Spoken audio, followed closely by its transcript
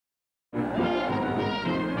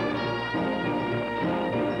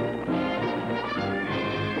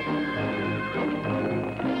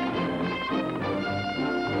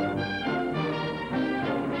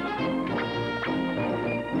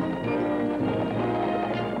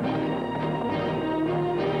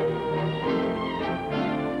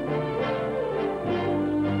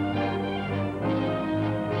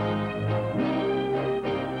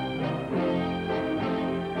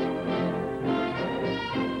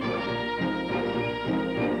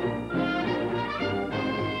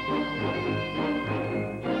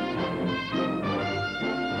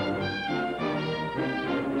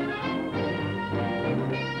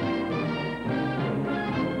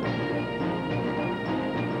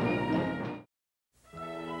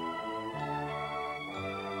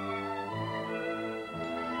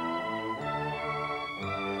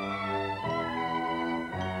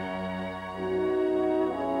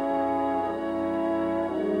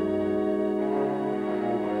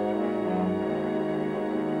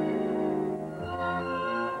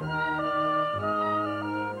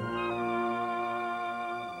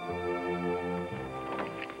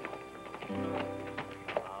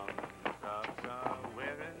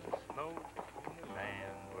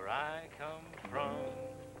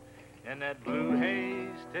And that blue haze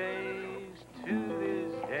stays to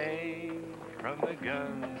this day from the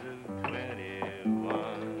guns of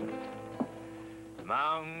 21.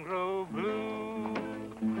 Mountain grow blue,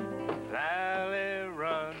 valley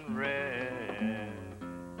run red.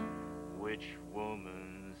 Which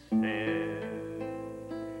woman said?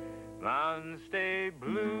 Mountains stay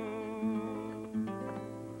blue,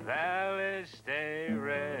 valleys stay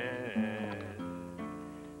red,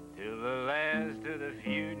 till the last of the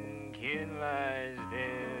feuding kid lies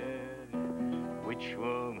dead. Which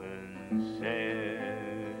woman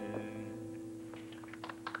said?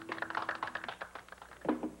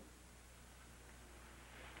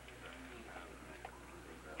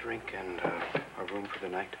 Drink and a room for the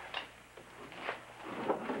night.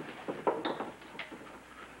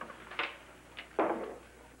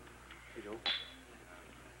 You do?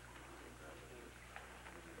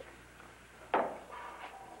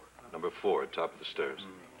 Number 4, top of the stairs.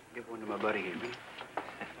 Give one to my buddy here, will you?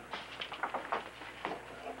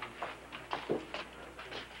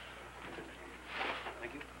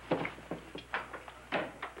 Thank you.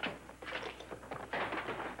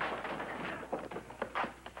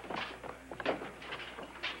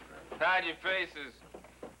 Hide your faces.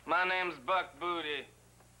 My name's Buck Booty.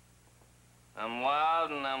 I'm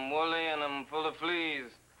wild and I'm woolly and I'm full of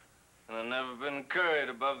fleas. And I've never been curried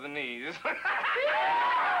above the knees.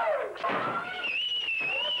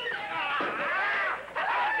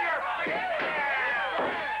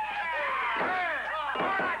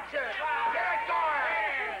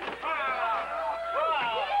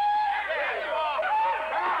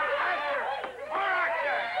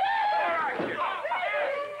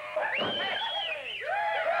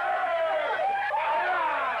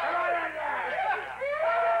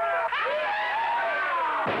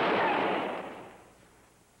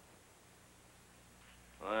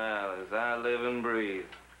 Well, as I live and breathe,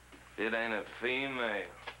 it ain't a female.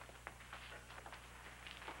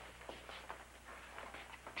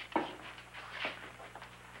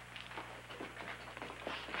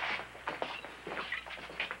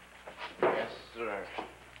 Yes, sir.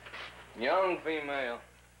 Young female.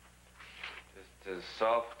 Just as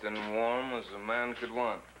soft and warm as a man could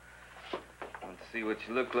want. Let's see what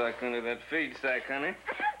you look like under that feed sack, honey.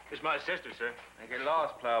 It's my sister, sir. Don't get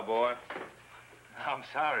lost, plowboy. I'm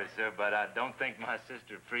sorry, sir, but I don't think my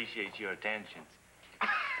sister appreciates your attentions.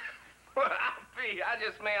 Well, I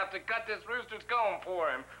just may have to cut this rooster's comb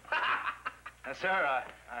for him. Now, sir, I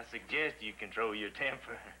suggest you control your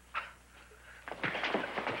temper.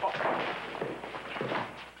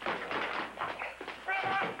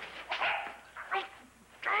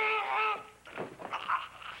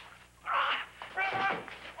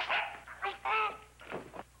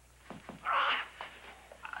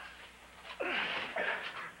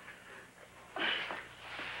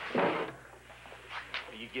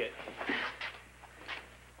 You get.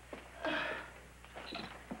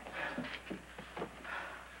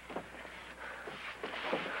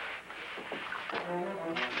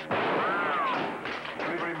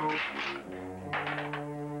 Everybody move.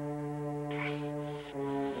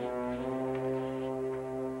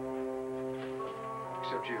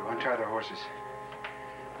 Except you. Untie their horses.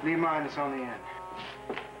 Leave mine, it's on the end.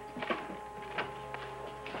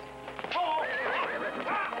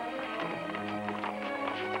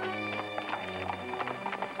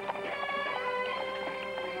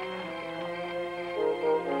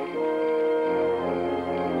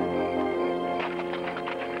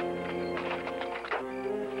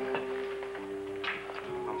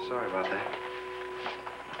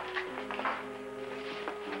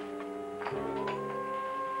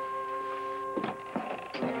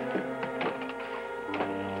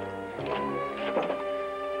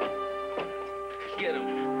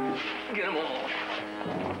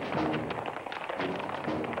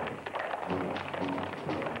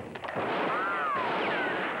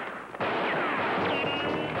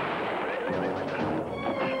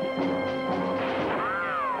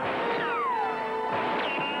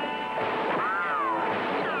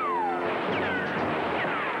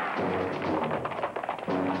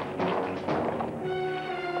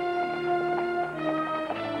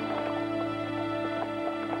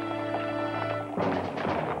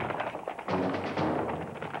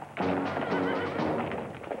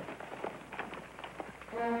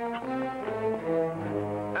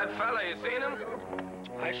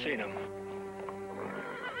 seen him.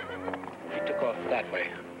 He took off that way,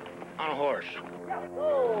 on a horse.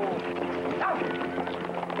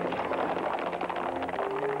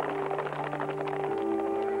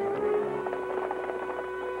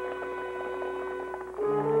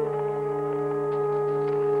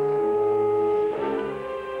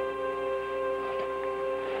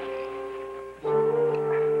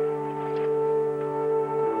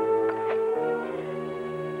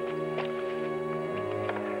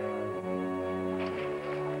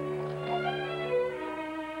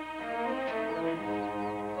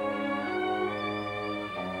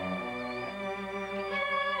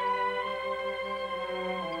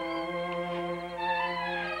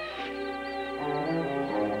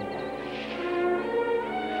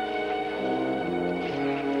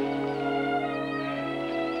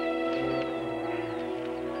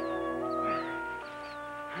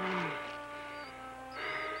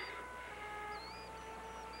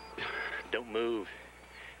 Don't move.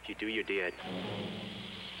 If you do, you're dead.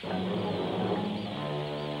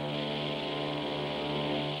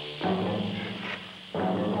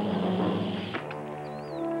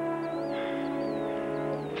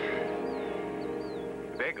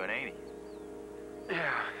 Big one, ain't he?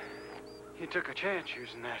 Yeah. You took a chance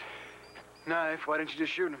using that knife. Why didn't you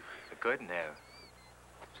just shoot him? I couldn't have.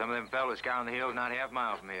 Some of them fellas scouring the hills not half a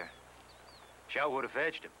mile from here. Shot would have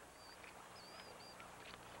fetched him.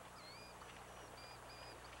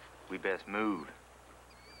 We best move.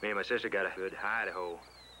 Me and my sister got a good hide-a-hole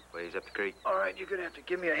ways up the creek. All right, you're gonna have to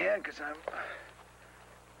give me a hand, because I'm...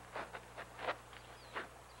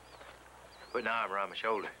 Put an arm around my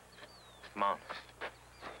shoulder. Come on.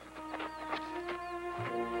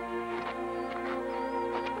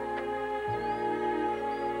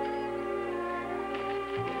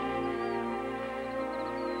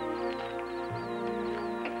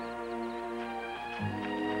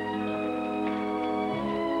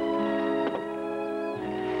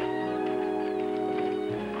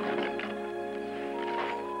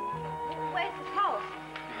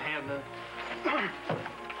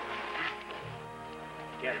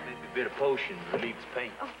 Got a bit of potion to relieve his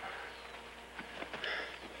pain. Oh.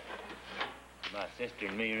 My sister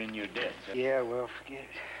and me are in your debt, sir. Yeah, well, forget it.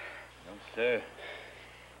 No, sir.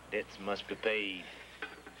 Debts must be paid.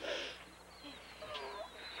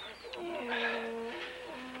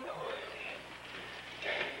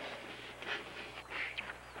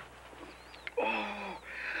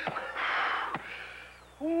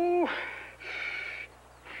 Ooh.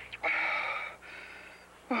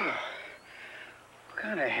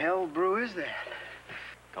 What kind of hell brew is that?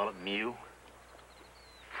 Call it mule.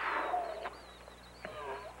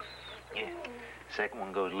 Yeah. Second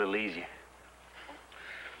one goes a little easier.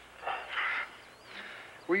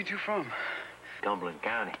 Where you two from? Cumberland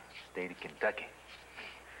County, state of Kentucky.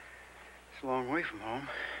 It's a long way from home.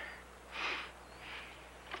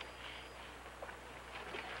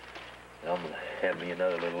 I'm gonna have me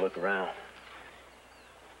another little look around.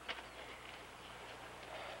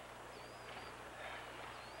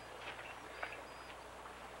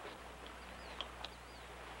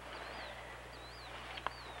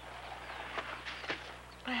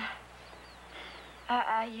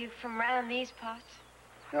 Are you from around these parts?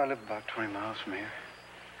 No, I live about 20 miles from here.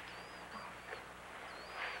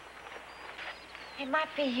 It might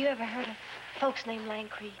be you ever heard of folks named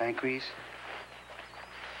Lancree. Lancrees?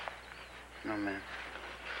 No, ma'am.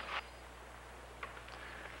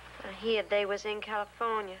 I heard they was in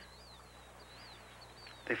California.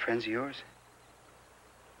 They friends of yours?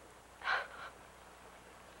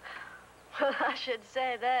 Well, I should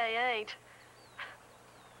say they ain't.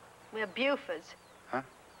 We're Bufords. Huh?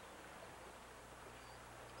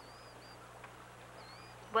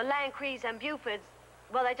 Well, Lancrees and Bufords,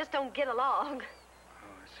 well, they just don't get along. Oh,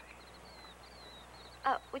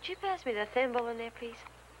 I see. Would you pass me the thimble in there, please?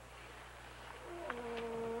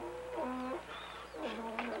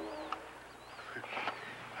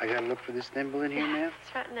 I gotta look for this thimble in here, ma'am?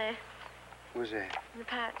 It's right in there, Where's that? in the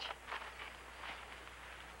pouch.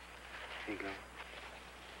 Here you go.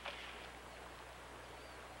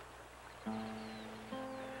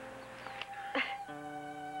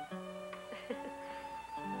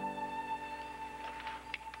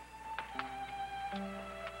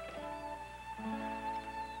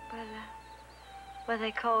 What do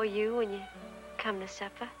they call you when you come to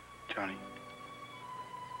supper? Johnny.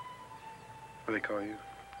 What do they call you?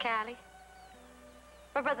 Callie.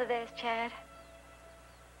 My brother there's Chad.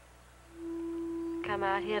 Come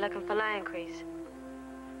out here looking for Lancrees.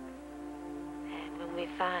 And when we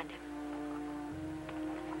find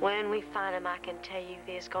him, I can tell you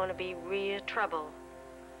there's gonna be real trouble.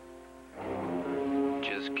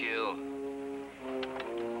 Just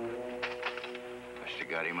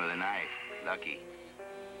Got him with a knife. Lucky.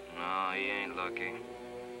 No, he ain't lucky.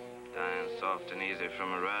 Dying soft and easy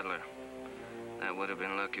from a rattler. That would have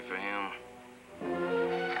been lucky for him.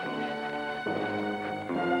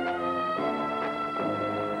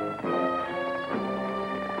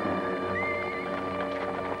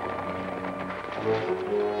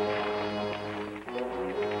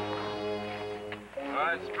 All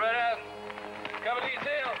right, spread out. Cover these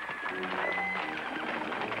hills.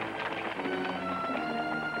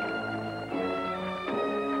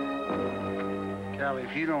 Callie,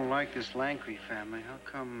 if you don't like this Lancry family, how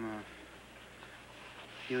come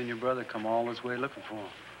you and your brother come all this way looking for him?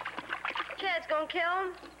 Chad's gonna kill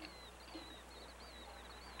him.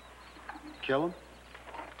 Kill him?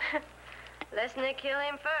 Let's Nick kill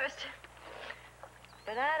him first.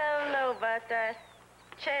 But I don't know about that.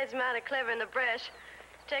 Chad's mighty clever in the brush.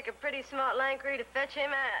 Take a pretty smart Lancry to fetch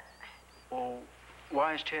him out. Well,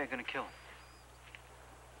 why is Chad gonna kill him?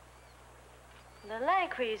 The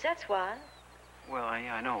Lancri's, that's why. Well,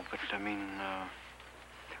 I know, but I mean,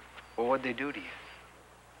 well, what'd they do to you?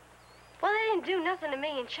 Well, they didn't do nothing to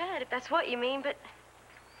me and Chad, if that's what you mean, but...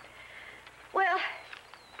 Well,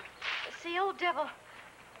 see, old devil...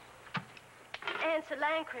 Ansel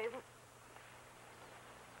Lancry...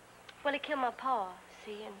 Well, he killed my pa,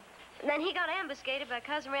 see, and then he got ambuscaded by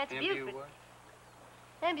Cousin Rance Buford. What?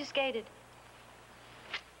 Ambuscaded.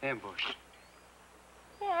 Ambushed.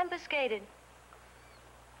 Yeah, ambuscaded.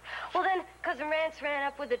 Well, then Cousin Rance ran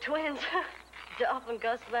up with the twins, Dolph and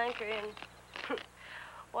Gus Lancry, and...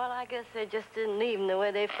 Well, I guess they just didn't leave him the way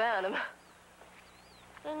they found him.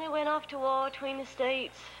 Then they went off to war between the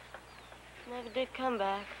states. Never did come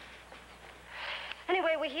back.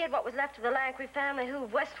 Anyway, we hid what was left of the Lancry family who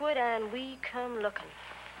westward, and we come looking.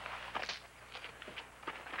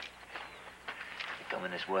 They're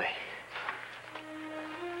coming this way.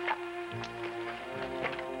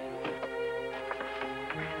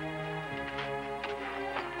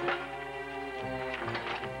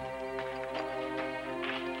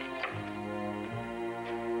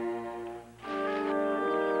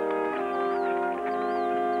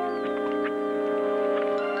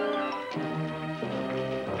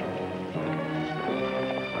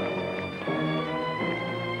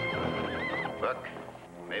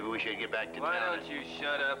 Should get back to Why town. don't you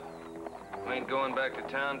shut up? I ain't going back to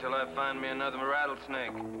town till I find me another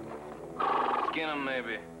rattlesnake. Skin him,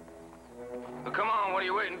 maybe. But come on, what are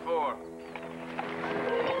you waiting for?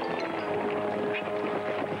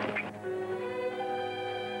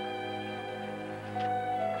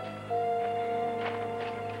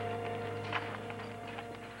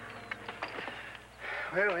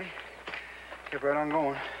 Well, we kept right on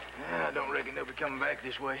going. I don't reckon they'll be coming back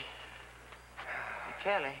this way.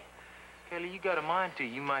 Hey, Kelly, you got a mind to.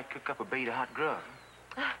 You might cook up a bait of hot grub.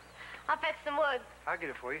 I'll fetch some wood. I'll get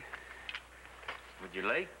it for you. Would you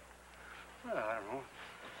late? Well, I don't know.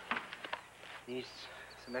 Needs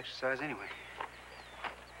some exercise anyway.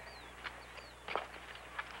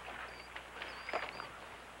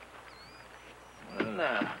 Well,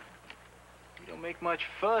 now, you don't make much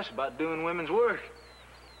fuss about doing women's work.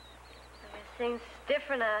 I guess things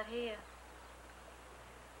different out here.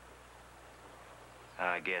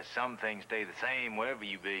 I guess some things stay the same wherever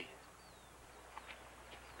you be. Is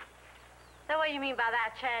that what you mean by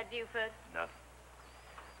that, Chad Buford? Nothing.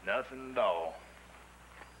 Nothing at all.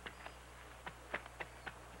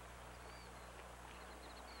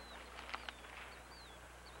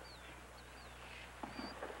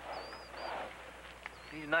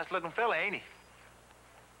 He's a nice-looking fella, ain't he?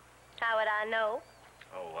 How would I know?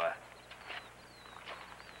 Oh,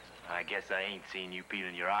 I guess I ain't seen you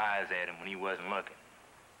peeling your eyes at him when he wasn't looking.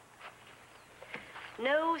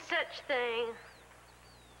 No such thing.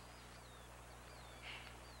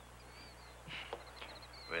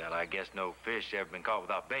 Well, I guess no fish ever been caught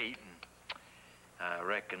without bait, and I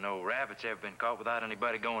reckon no rabbits ever been caught without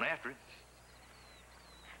anybody going after it.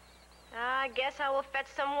 I guess I will fetch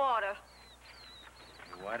some water.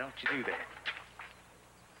 Why don't you do that?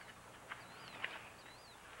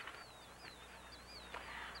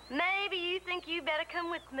 Maybe you think you better come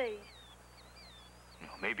with me. No,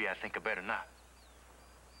 maybe I think I better not.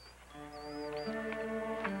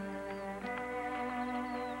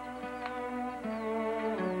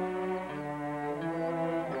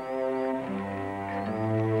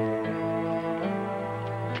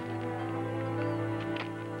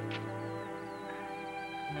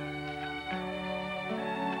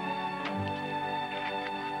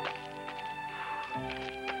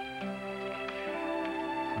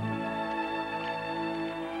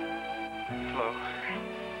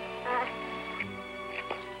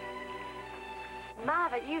 My,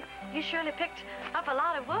 but you surely picked up a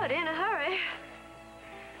lot of wood in a hurry.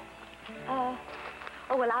 Oh,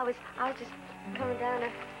 well, I was just coming down to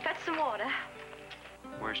fetch some water.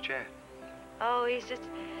 Where's Chad? Oh, he's just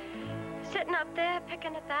sitting up there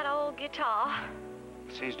picking at that old guitar.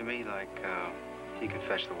 It seems to me like he could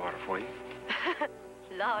fetch the water for you.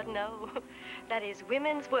 Lord, no. That is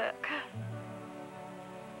women's work.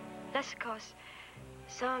 That's, of course,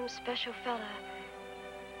 some special fella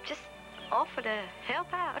just offered to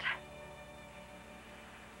help out.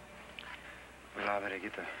 Well, I better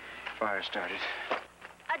get the fire started.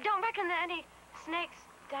 I don't reckon there are any snakes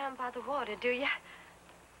down by the water, do you?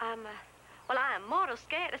 I am mortal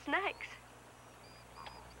scared of snakes.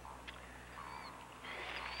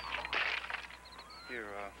 Here,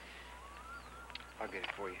 I'll get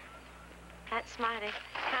it for you. That's mighty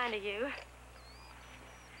kind of you.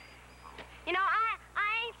 You know, I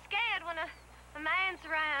ain't scared when a man's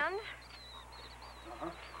around.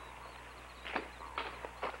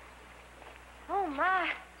 Oh, my.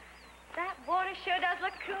 That water sure does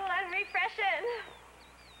look cool and refreshing.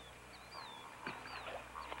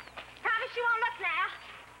 Promise you won't look now.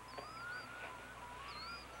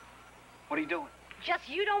 What are you doing? Just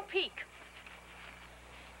you don't peek.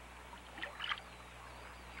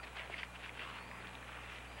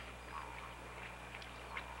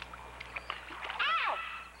 Ow!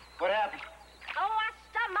 What happened? Oh, I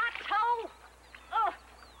stubbed my toe. Oh.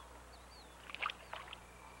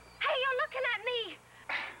 Hey, you're looking at me.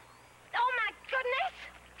 Oh, my goodness.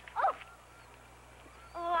 Oh.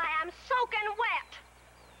 Oh, I am soaking wet.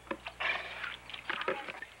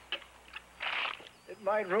 It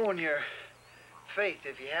might ruin your faith,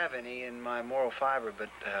 if you have any, in my moral fiber, but,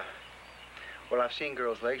 well, I've seen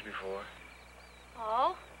girls' legs before.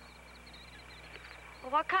 Oh?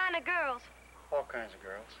 Well, what kind of girls? All kinds of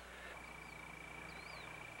girls.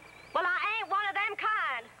 Well, I ain't one of them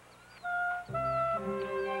kind.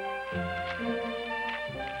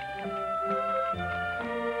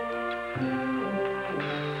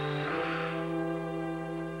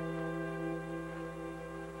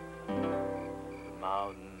 The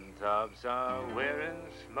mountaintops are wearing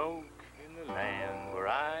smoke in the land where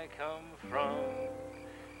I come from,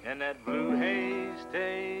 and that blue haze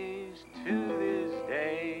stays to this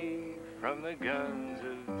day from the guns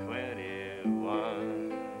of 21.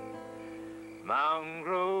 Mountain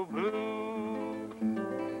grow blue,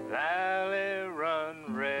 valley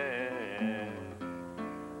run red.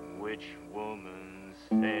 Which woman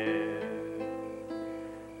said?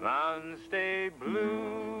 Mountains stay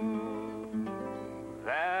blue,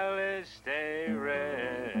 valleys stay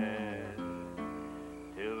red,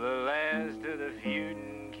 till the last of the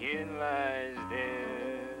feuding kin lies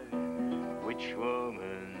dead. Which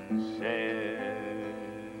woman said?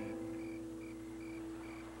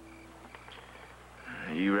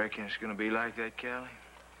 You reckon it's gonna be like that, Callie?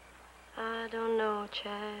 I don't know,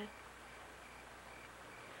 Chad.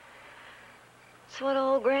 It's what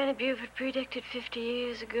old Granny Buford predicted 50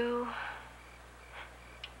 years ago.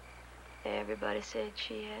 Everybody said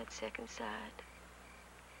she had second sight.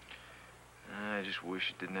 I just wish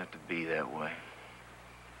it didn't have to be that way.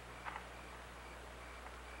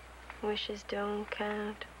 Wishes don't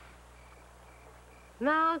count.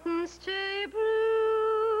 Mountains stay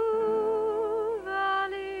blue,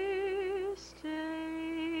 valleys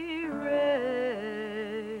stay red,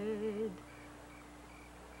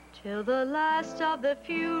 till the last of the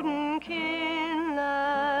feuding kin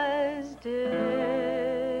lies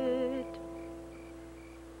dead.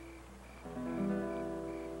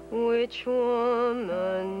 Which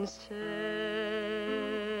woman said?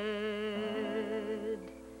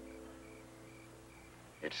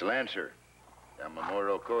 It's Lancer. I'm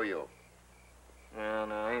Memorial Coyo. Well,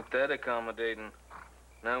 now, ain't that accommodating?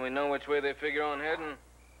 Now we know which way they figure on heading.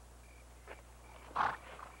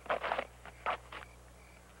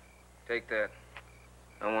 Take that.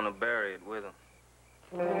 I want to bury it with them.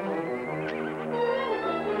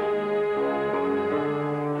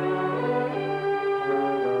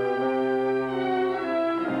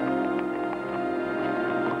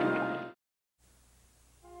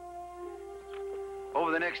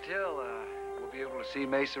 Over the next hill, we'll be able to see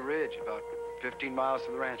Mesa Ridge, about 15 miles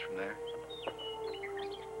to the ranch from there.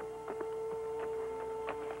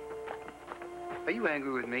 Are you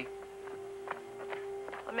angry with me?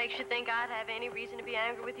 What makes you think I'd have any reason to be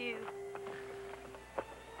angry with you?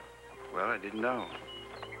 Well, I didn't know.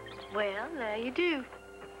 Well, now you do.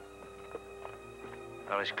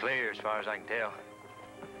 Well, it's clear as far as I can tell.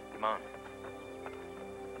 Come on.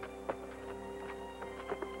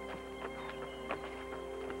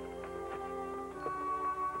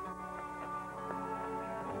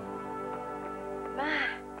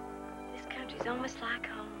 was almost like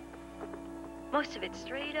home. Most of it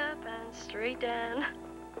straight up and straight down.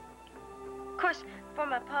 Of course, before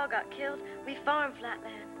my pa got killed, we farmed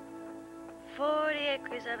flatland. 40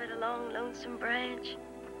 acres of it along Lonesome Branch.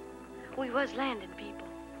 We was landing people.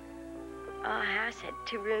 Our house had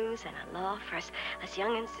 2 rooms and a loft for us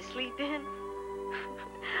young'uns to sleep in.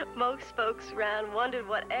 Most folks around wondered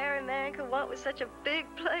what airy man could want with such a big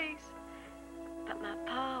place. But my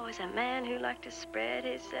pa was a man who liked to spread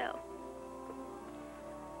himself.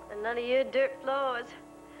 And none of your dirt floors.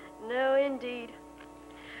 No, indeed.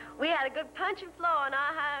 We had a good punching floor in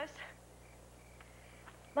our house.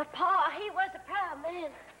 My pa, he was a proud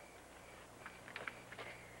man.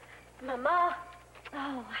 My ma,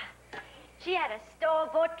 oh, she had a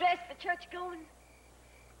store-bought dress for church going.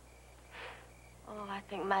 Oh, I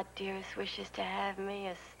think my dearest wishes to have me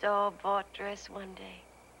a store-bought dress one day.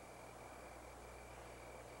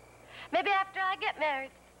 Maybe after I get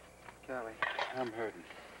married. Callie, I'm hurting.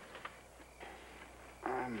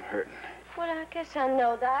 I'm hurting. Well, I guess I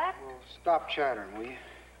know that. Well, stop chattering, will you?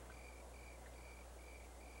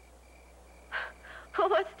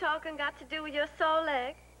 What's talking got to do with your sore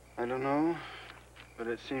leg? I don't know, but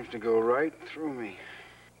it seems to go right through me.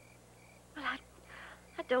 Well,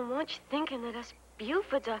 I don't want you thinking that us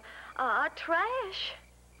Bufords are trash.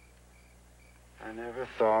 I never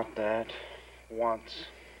thought that once.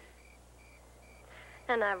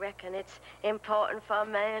 And I reckon it's important for a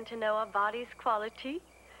man to know a body's quality.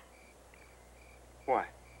 Why?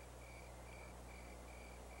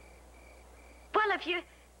 Well, if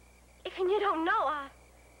you don't know,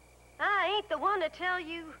 I ain't the one to tell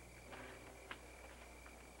you.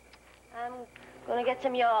 I'm gonna get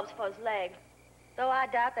some yarbs for his leg, though I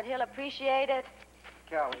doubt that he'll appreciate it.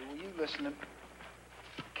 Callie, will you listen to...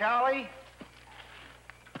 Callie?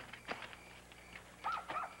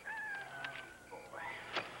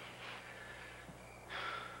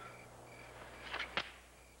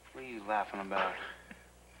 What are you laughing about?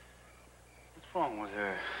 What's wrong with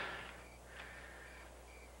her?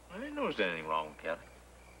 I didn't notice anything wrong with Kelly.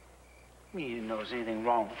 You didn't notice anything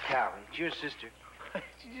wrong with Callie. It's your sister.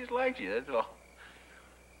 She just likes you, that's all.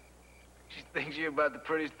 She thinks you're about the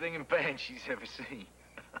prettiest thing in pants she's ever seen.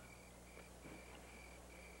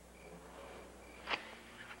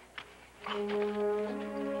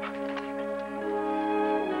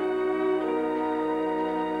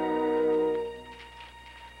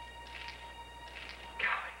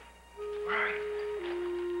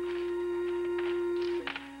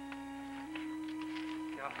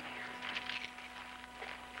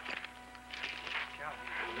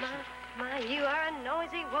 My, you are a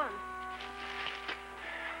noisy one.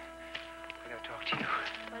 I gotta talk to you.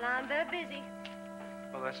 Well, I'm very busy.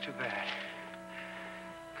 Well, that's too bad.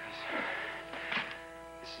 Because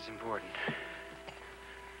this is important.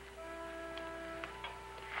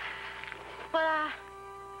 Well, I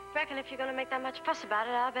reckon if you're gonna make that much fuss about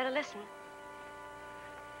it, I better listen.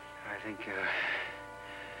 I think,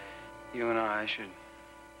 you and I should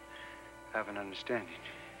have an understanding.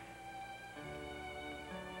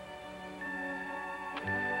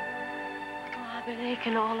 I've been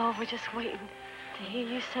aching all over just waiting to hear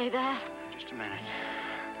you say that. Just a minute.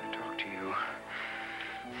 I gotta talk to you.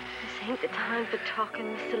 This ain't the time for talking,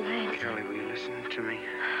 Mr. Lance. Callie, will you listen to me?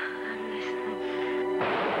 I'm listening.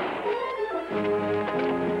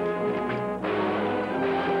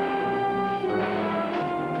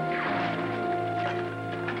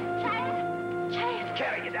 Chad!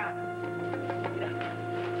 Callie, get down.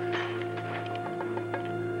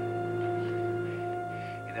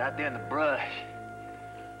 Get out there in the brush.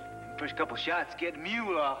 First couple shots, get the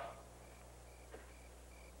mule off.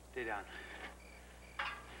 Stay down.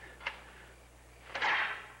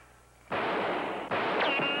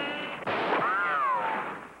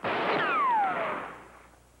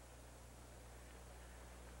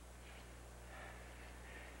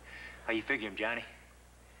 How you figure him, Johnny?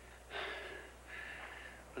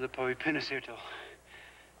 Well, they'll probably pin us here till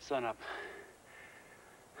sun up.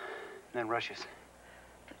 And then rush us.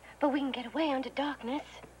 But we can get away under darkness.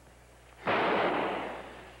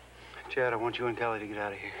 Chad, I want you and Callie to get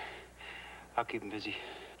out of here. I'll keep them busy.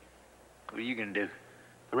 What are you gonna do?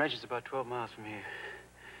 The ranch is about 12 miles from here.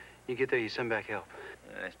 You get there, you send back help.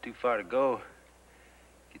 That's too far to go.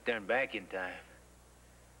 Get there and back in time.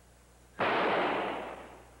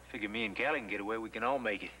 Figure me and Callie can get away, we can all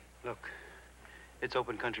make it. Look, it's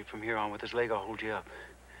open country from here on. With this leg, I'll hold you up.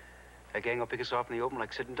 That gang will pick us off in the open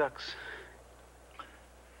like sitting ducks.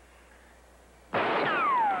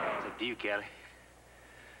 It's up to you, Callie.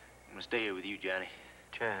 I'm gonna stay here with you, Johnny.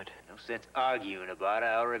 Chad. No sense arguing about it.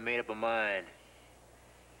 I already made up my mind.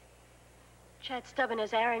 Chad's stubborn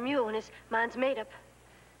as Harry Mule and his mind's made up.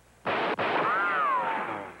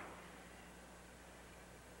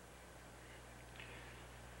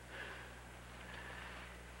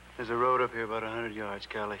 There's a road up here about 100 yards,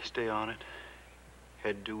 Callie. Stay on it.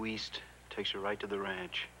 Head due east. Takes you right to the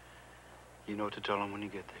ranch. You know what to tell them when you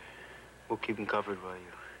get there. We'll keep them covered while you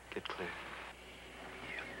get clear.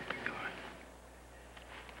 Yeah, go on.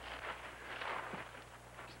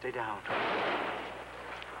 Stay down.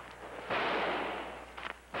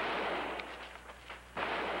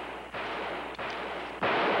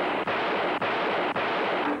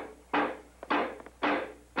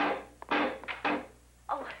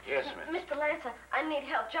 Oh, Yes, miss. Mr. Lancer, I need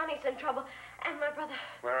help. Johnny's in trouble. And my brother.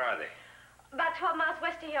 Where are they? About 12 miles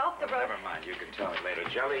west of here, off the road. Never mind. You can tell me later.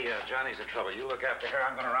 Jelly, Johnny's in trouble. You look after her.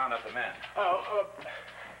 I'm going to round up the men. Well,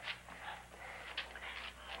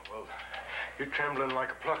 you're trembling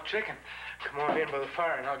like a plucked chicken. Come on in by the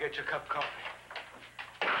fire and I'll get you a cup of coffee.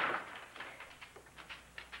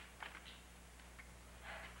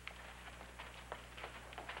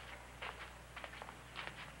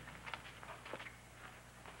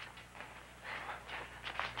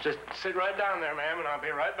 Just sit right down there, ma'am, and I'll be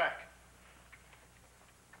right back.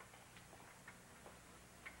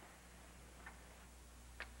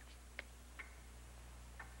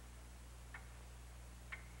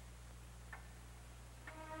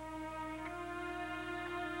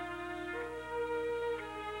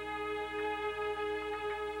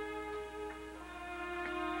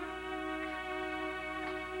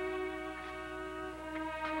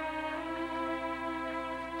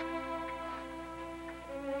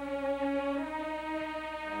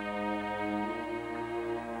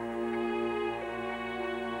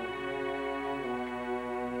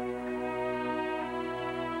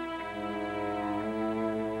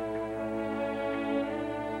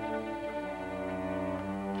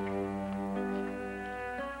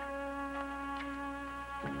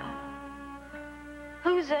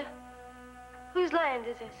 Whose land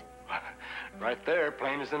is this? Right there,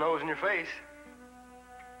 plain as the nose in your face.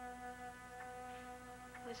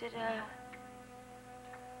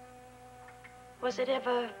 Was it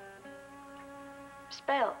ever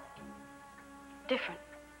spelled different?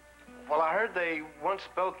 Well, I heard they once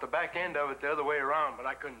spelt the back end of it the other way around, but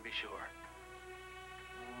I couldn't be sure.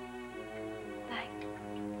 Like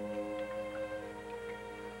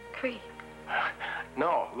Cree?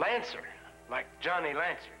 No, Lancer. Like Johnny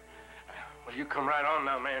Lancer. Well, you come right on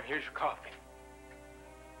now, man. Here's your coffee.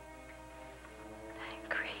 Thank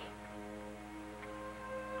Cree.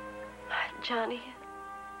 Johnny.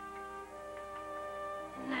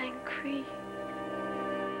 Lang Cree.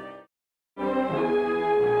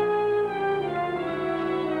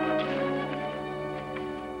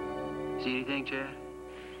 See anything, Chad?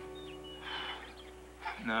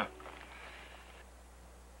 No.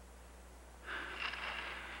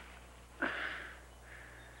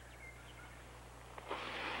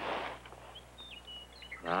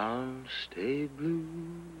 I'll stay blue.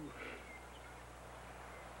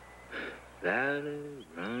 Valley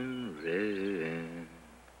run red.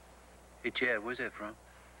 Hey, Chad, where's that from?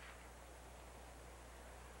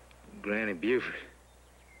 Granny Buford.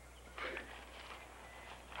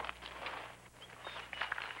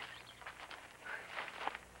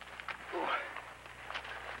 Oh,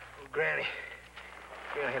 Granny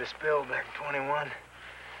had a spell back in 21.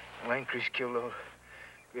 Lang Cree's killed old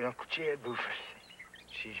great Uncle Chad Buford.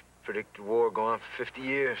 She predicted war going on for 50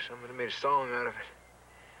 years. Somebody made a song out of it.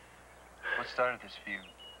 What started this feud?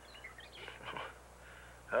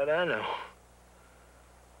 How'd I know?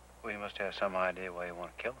 Well, you must have some idea why you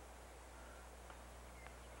want to kill him.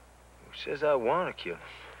 Who says I want to kill him?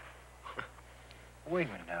 Wait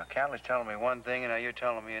a minute now. Callie's telling me one thing, and now you're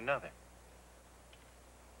telling me another.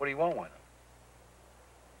 What do you want with him?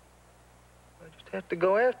 I just have to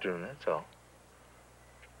go after him, that's all.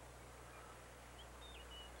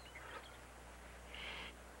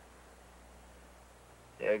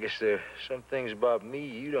 Yeah, I guess there are some things about me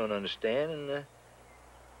you don't understand, and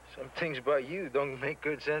some things about you don't make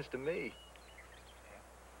good sense to me.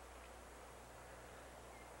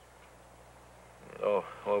 Oh,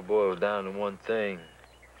 all boils down to one thing.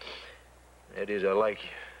 That is, I like you.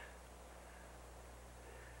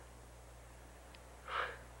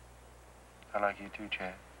 I like you too,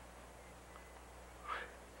 Chad.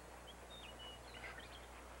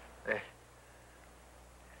 Hey.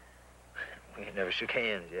 We ain't never shook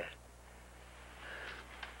hands yet.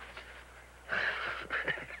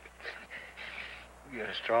 You got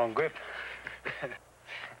a strong grip.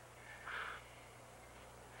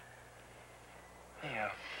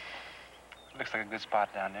 Yeah. Looks like a good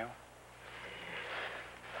spot down there.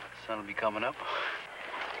 sun will be coming up.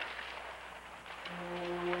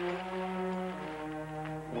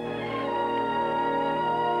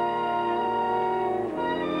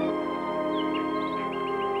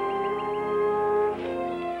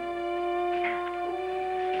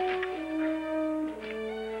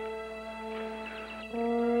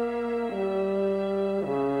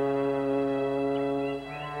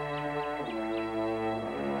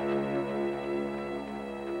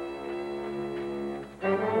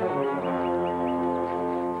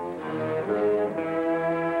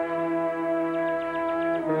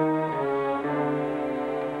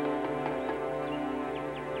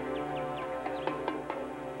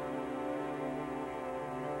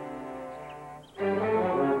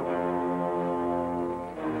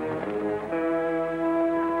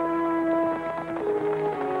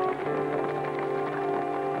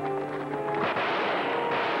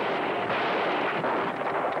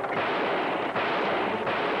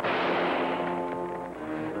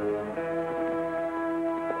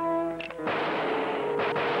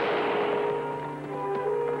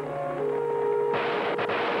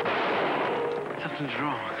 Something's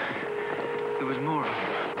wrong. There was more of them.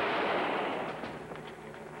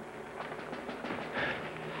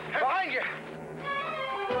 Behind you!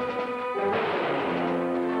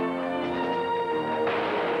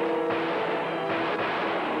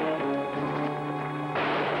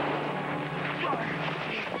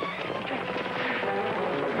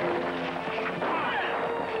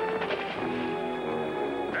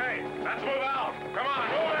 Hey, let's move out. Come on,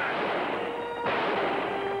 move it.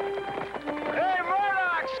 Hey,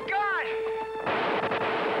 Murdoch, Scott!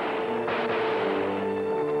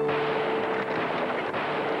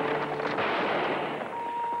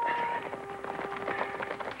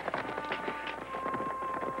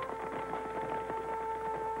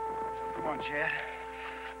 Come on, Chad.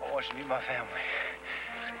 I want you to meet my family.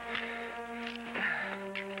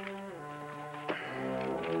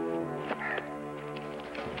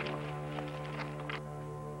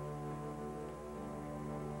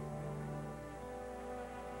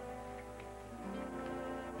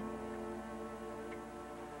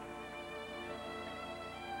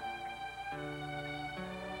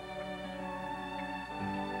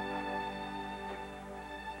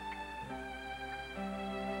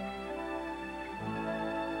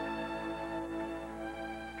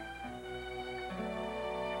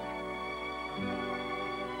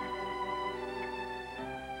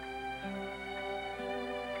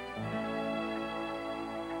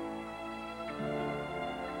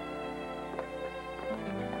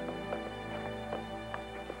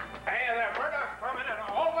 Hey there, Murdoch, coming in a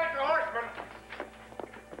whole bunch of horsemen.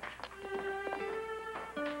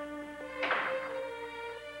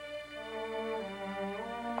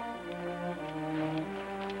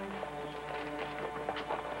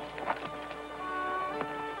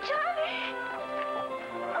 Johnny!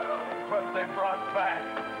 What they brought back.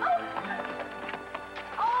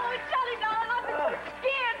 Oh, Johnny, darling, I've been so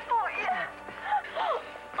scared for you.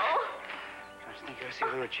 Oh. I just think I see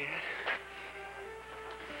little Chad.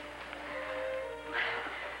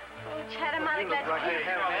 Oh, Chad, I'm mighty glad to see you.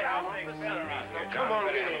 Come on,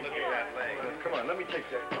 get in. Look at that leg. Come on, let me take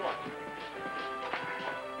that. Come on.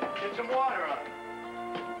 Get some water on it.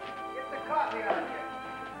 Get the coffee on you.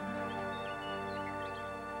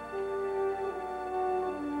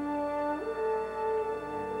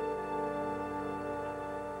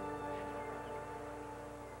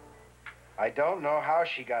 I don't know how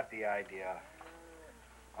she got the idea.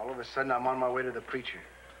 All of a sudden, I'm on my way to the preacher.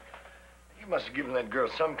 You must have given that girl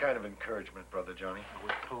some kind of encouragement, Brother Johnny. I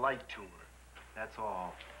was polite to her. That's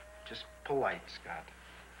all. Just polite, Scott.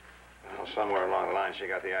 Well, somewhere along the line, she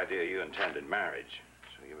got the idea you intended marriage.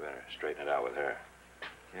 So you better straighten it out with her.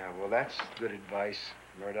 Yeah, well, that's good advice,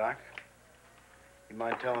 Murdoch. You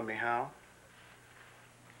mind telling me how?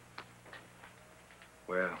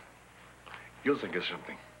 Well, you'll think of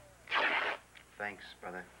something. Thanks,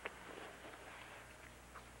 brother.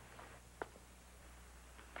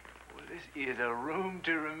 Well, this is a room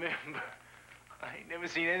to remember. I ain't never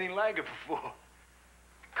seen anything like it before.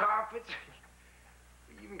 Carpets.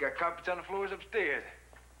 We even got carpets on the floors upstairs.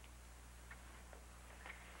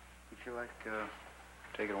 You feel like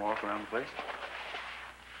taking a walk around the place?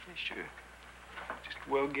 Yeah, sure. Just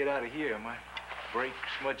well get out of here. I might break,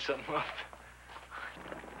 smudge something up.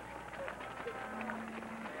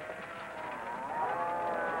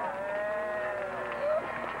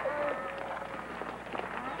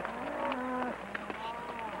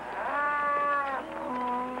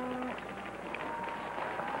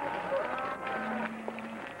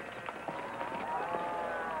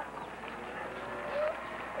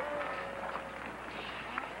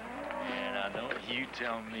 Now, don't you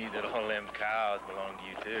tell me that all them cows belong to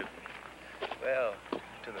you, too. Well,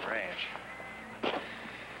 to the ranch.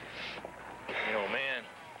 You know, man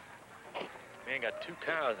got 2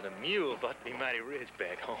 cows and a mule, about to be mighty rich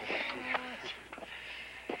back home.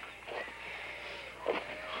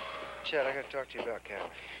 Chad, I gotta talk to you about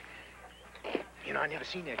Callie. You know, I never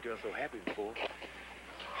seen that girl so happy before.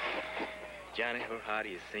 Johnny, her heart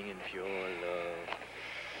is singing pure love.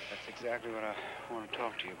 That's exactly what I want to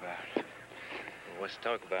talk to you about. Well, what's to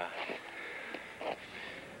talk about?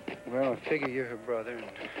 Well, I figure you're her brother, and...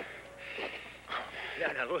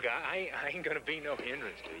 Now, look, I ain't gonna be no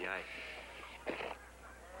hindrance to you.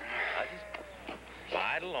 I just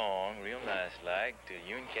bide along real nice-like till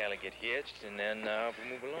you and Callie get hitched, and then we'll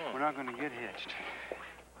move along. We're not gonna get hitched.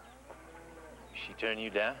 She turn you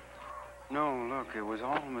down? No, look, it was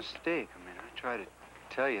all a mistake. I mean, I tried to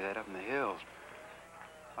tell you that up in the hills.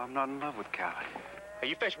 I'm not in love with Callie. Hey,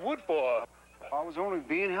 you fetch wood for her. I was only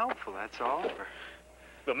being helpful, that's all.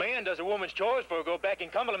 The man does a woman's chores for her, go back in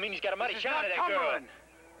Cumberland, mean he's got a mighty shot at that girl.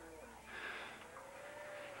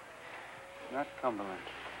 Not Cumberland.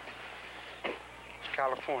 It's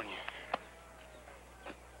California.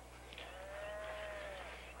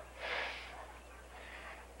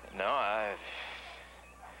 No, I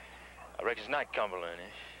reckon it's not Cumberland,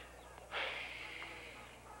 eh?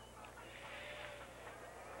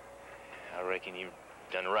 I reckon you've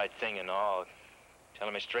done the right thing and all,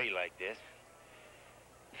 telling me straight like this.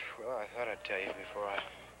 Well, I thought I'd tell you before I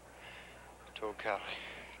told Callie.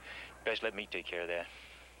 Best let me take care of that.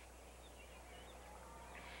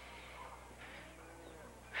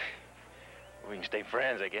 We can stay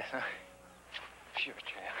friends, I guess, huh? Sure,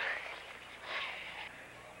 Chad.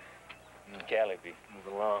 And Callie, be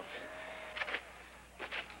move along.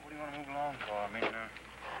 What do you want to move along for? I mean,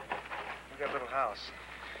 we got a little house.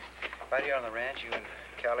 Right here on the ranch, you and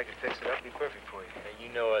Callie could fix it up, be perfect for you. Hey,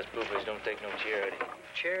 you know us boofers don't take no charity.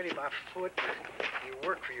 Charity by foot. You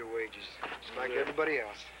work for your wages, just like everybody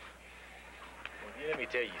else. Well, let me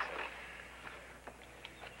tell you something.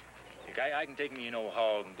 Look, I can take me an old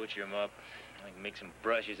hog and butcher him up. I can make some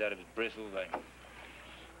brushes out of his bristles. I can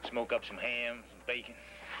smoke up some ham, some bacon.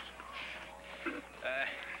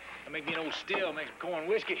 I make me an old still, make some corn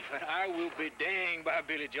whiskey, but I will be danged by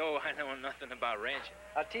Billy Joe. I know nothing about ranching.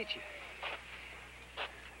 I'll teach you.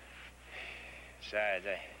 Besides,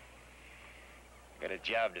 I got a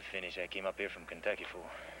job to finish. I came up here from Kentucky for.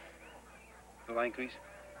 The Lankrys?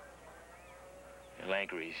 The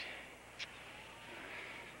Lankrys.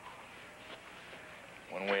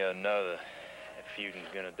 One way or another, that feuding's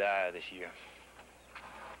gonna die this year.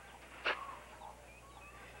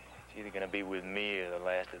 It's either gonna be with me or the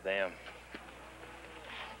last of them.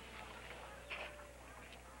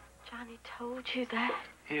 Johnny told you that?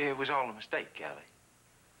 Yeah, it was all a mistake, Callie.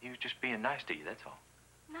 He was just being nice to you, that's all.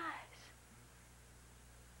 Nice.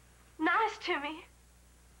 Nice to me?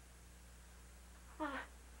 Well,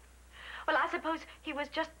 I suppose he was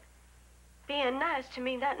just being nice to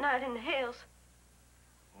me that night in the hills.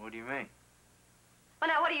 What do you mean? Well,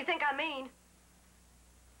 now, what do you think I mean?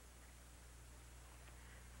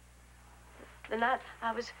 The night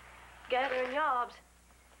I was gathering yarbs,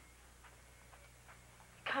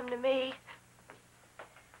 he come to me.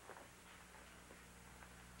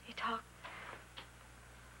 He talked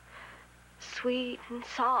sweet and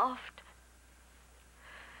soft.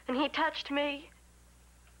 And he touched me.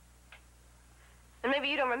 And maybe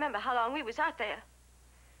you don't remember how long we was out there.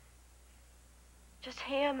 Just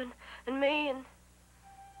him and me and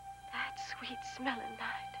that sweet-smelling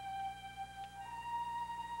night.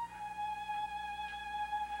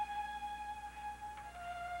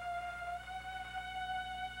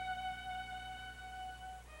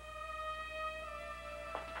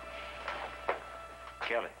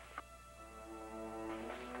 Kelly.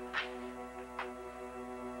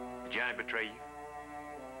 Did Johnny betray you?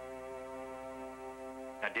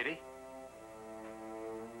 Now, did he?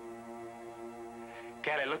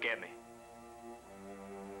 Callie, look at me.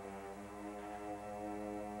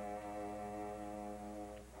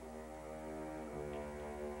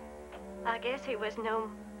 I guess he was no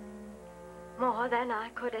more than I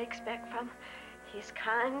could expect from his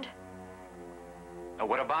kind. Now,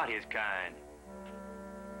 what about his kind?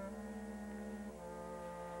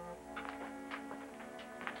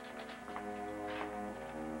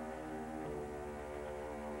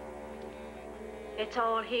 It's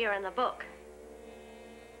all here in the book.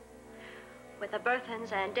 With the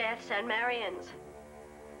birthings and deaths and marryings.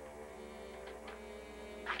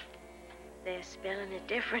 They're spelling it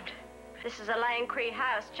different. This is a Lancree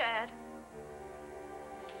house, Chad.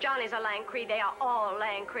 Johnny's a Lancree. They are all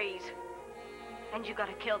Lancrees. And you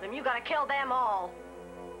gotta kill them. You gotta kill them all.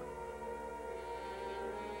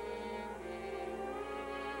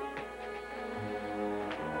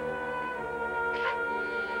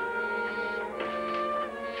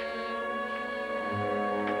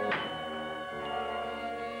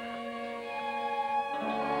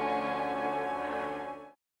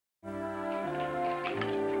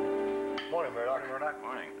 Morning, Murdoch. Murdoch,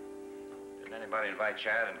 morning. Didn't anybody invite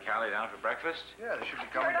Chad and Callie down for breakfast? Yeah, they should be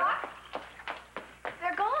coming down. Murdoch?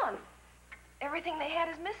 They're gone. Everything they had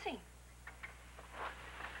is missing.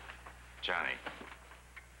 Johnny,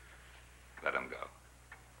 let him go.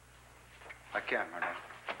 I can't, Murdoch.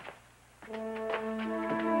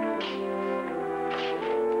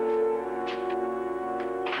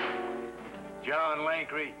 John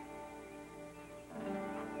Lankry.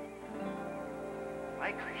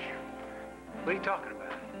 Lankry? What are you talking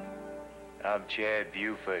about? I'm Chad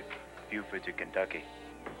Buford. Buford's of Kentucky.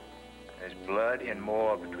 There's blood and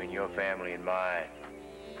more between your family and mine.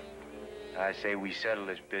 I say we settle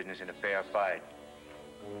this business in a fair fight.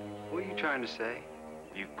 What are you trying to say?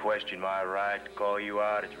 You question my right to call you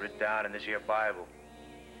out. It's written down in this here Bible.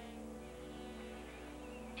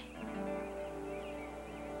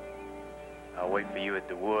 I'll wait for you at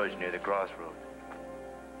the woods near the crossroads.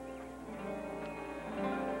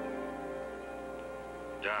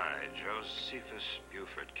 Johnny, Josephus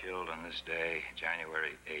Buford killed on this day,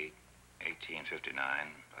 January 8, 1859,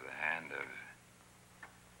 by the hand of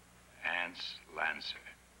Ance Lancer.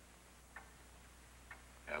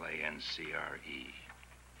 L-A-N-C-R-E.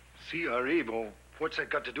 C-R-E? Well, what's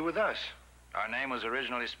that got to do with us? Our name was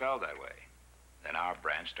originally spelled that way. Then our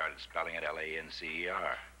branch started spelling it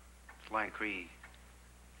L-A-N-C-E-R. Lankry.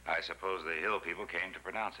 I suppose the hill people came to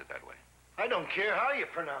pronounce it that way. I don't care how you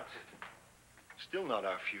pronounce it. Still not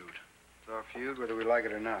our feud. It's our feud, whether we like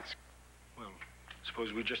it or not. Well,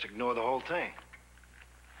 suppose we just ignore the whole thing.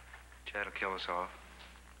 Chad will kill us off,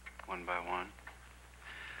 one by one,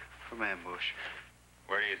 from ambush.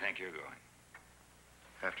 Where do you think you're going?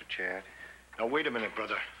 After Chad. Now, wait a minute,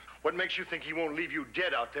 brother. What makes you think he won't leave you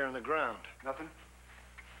dead out there on the ground? Nothing.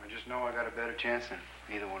 I just know I got a better chance than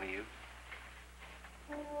either one of you.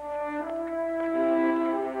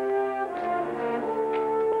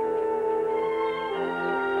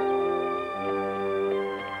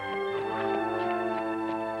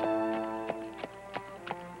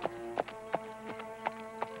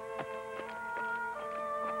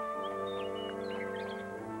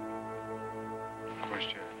 Where's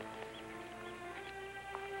Chad?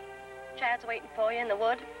 Chad's waiting for you in the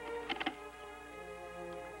wood.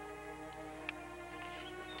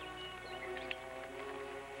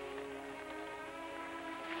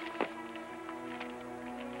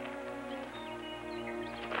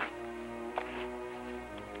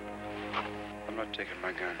 I'm not taking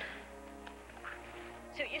my gun.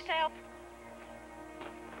 Suit yourself.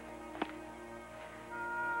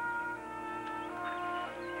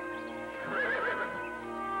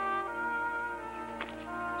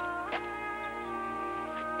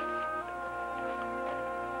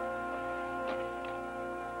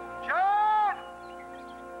 Chad!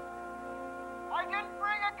 I didn't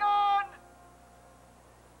bring a gun!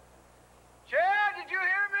 Chad, did you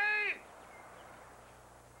hear me?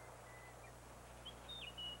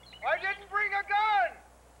 I didn't bring a gun!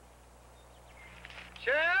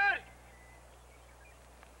 Chad!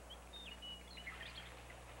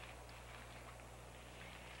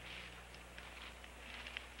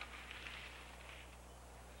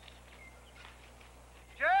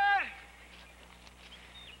 Chad!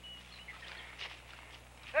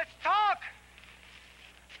 Let's talk!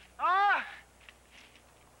 Huh?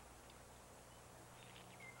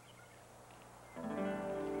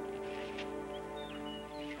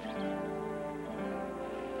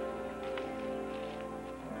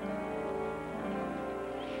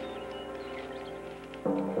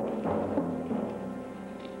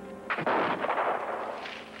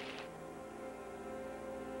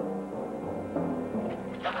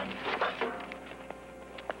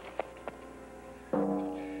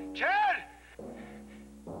 Chad!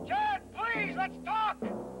 Chad, please, let's talk!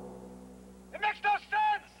 It makes no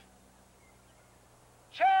sense!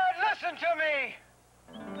 Chad, listen to me!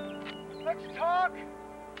 Let's talk!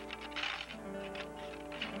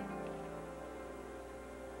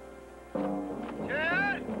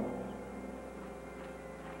 Chad!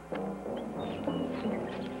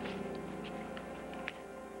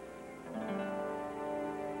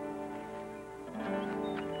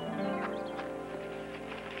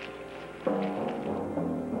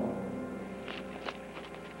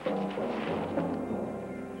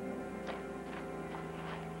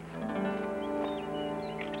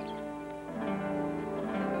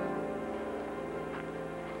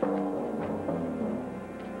 Callie.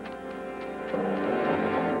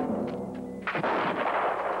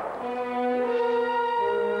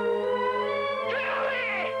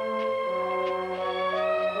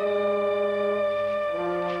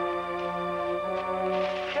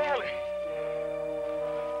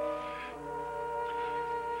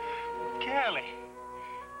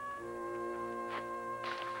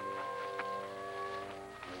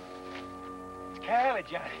 It's Callie,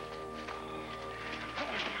 Johnny.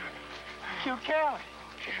 You, Callie.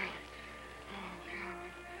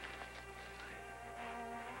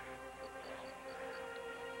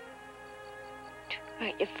 It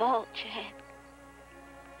weren't your fault, Chad.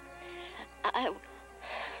 I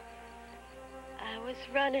was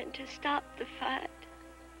running to stop the fight.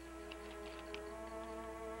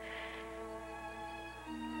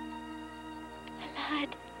 I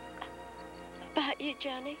lied about you,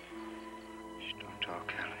 Johnny. Shh, don't talk,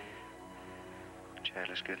 Callie. Chad,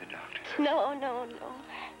 let's get the doctor. No. No,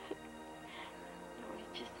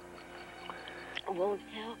 it just won't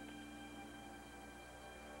help.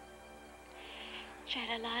 Chad,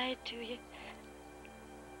 I lied to you.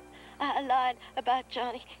 I lied about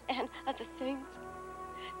Johnny and other things.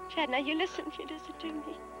 Chad, now you listen to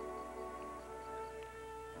me.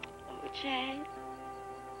 Oh, Chad.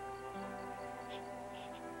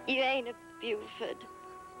 You ain't a Buford.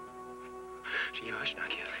 You hush now,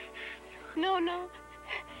 Callie. No.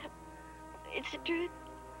 It's the truth.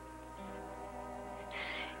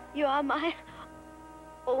 You are my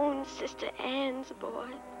own sister Ann's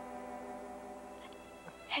boy.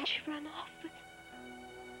 And she ran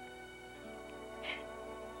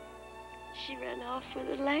off with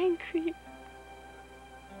a Langkry.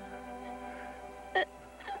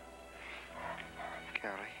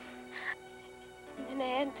 Callie. And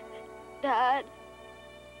Ann died.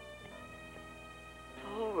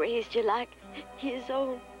 Oh, raised you like his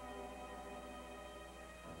own.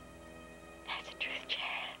 That's the truth,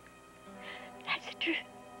 Chad. That's the truth.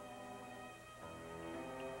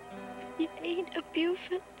 You ain't a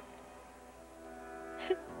Buford.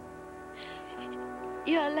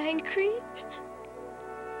 You're a Langkry.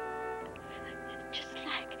 Just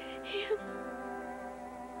like him.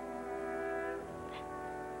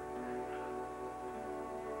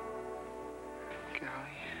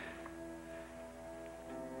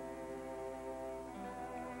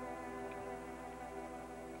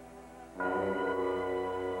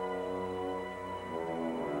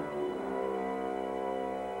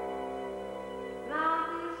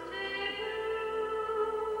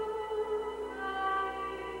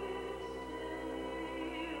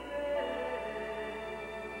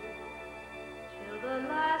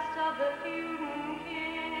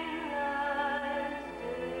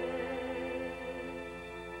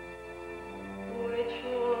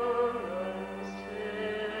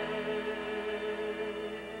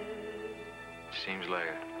 Seems like I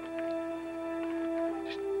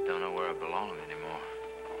just don't know where I belong anymore.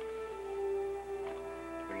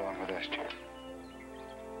 You belong with us, Chad.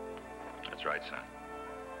 That's right, son.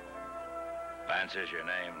 Lance is your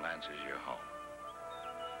name, Lance is your home.